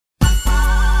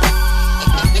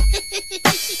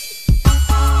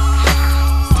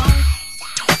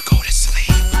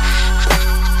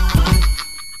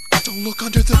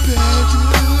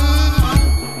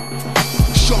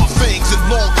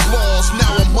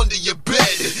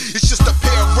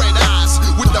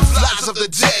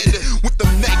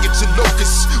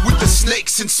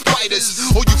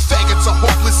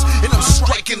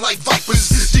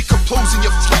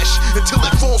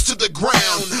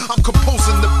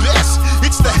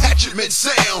It's the Hatchet Men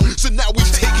sound. So now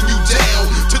we've taken you down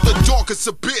to the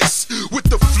darkest abyss. With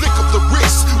the flick of the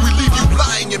wrist, we leave you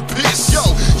lying in piss. Yo,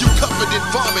 you covered in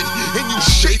vomit and you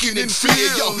shaking in fear.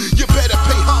 Yo, you better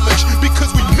pay homage because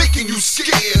we making you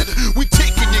scared. We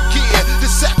taking your gear to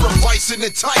sacrifice and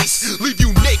entice. Leave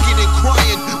you naked and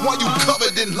crying while you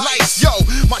covered in lice. Yo,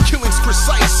 my killing's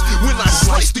precise. When I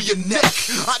slice through your neck,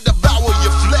 I devour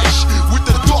your flesh with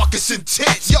the darkest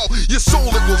intent. Yo, your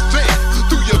soul it will fit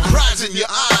through your crimes and your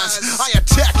eyes. I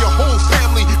attack your whole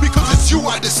family because it's you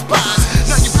I despise.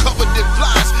 Now you covered in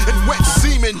flies and wet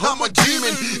semen. I'm a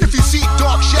demon. If you see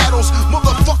dark shadows,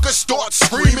 motherfuckers start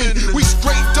screaming. We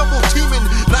straight double teaming,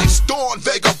 knife dawn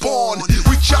vagabond.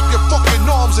 We chop your fucking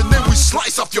arms and then we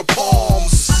slice off your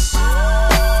palms.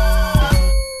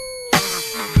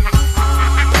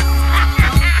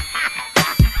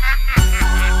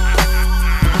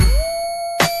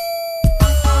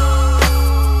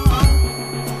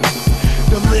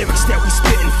 The lyrics that we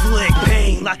spit inflict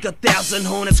pain like 1,000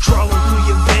 hornets crawling through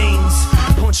your veins.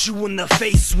 Punch you in the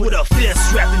face with a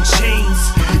fist wrapped in chains.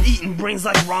 Eating brains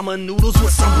like ramen noodles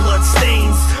with some blood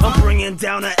stains. I'm bringing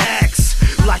down an axe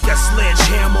like a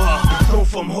sledgehammer thrown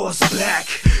from horseback.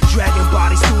 Dragging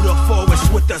bodies through the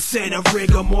forest with the scent of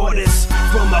rigor mortis.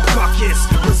 From a carcass,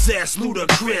 possessed,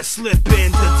 ludicrous, slip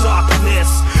into darkness.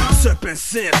 Serpent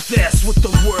scent fest with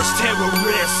the worst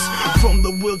terrorists from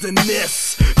the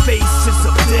wilderness. Faces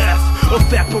of death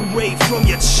evaporate from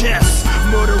your chest.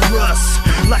 Murder us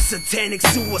like satanic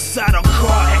suicidal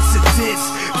car accidents.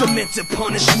 Demented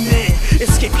punishment.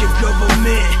 Escape your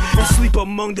government and sleep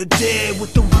among the dead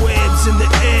with the webs and the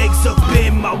eggs up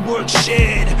in my work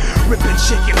shed. Ripping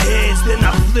chicken heads, then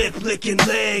I flip licking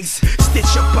legs.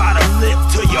 Stitch your bottom lip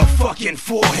to your fucking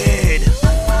forehead.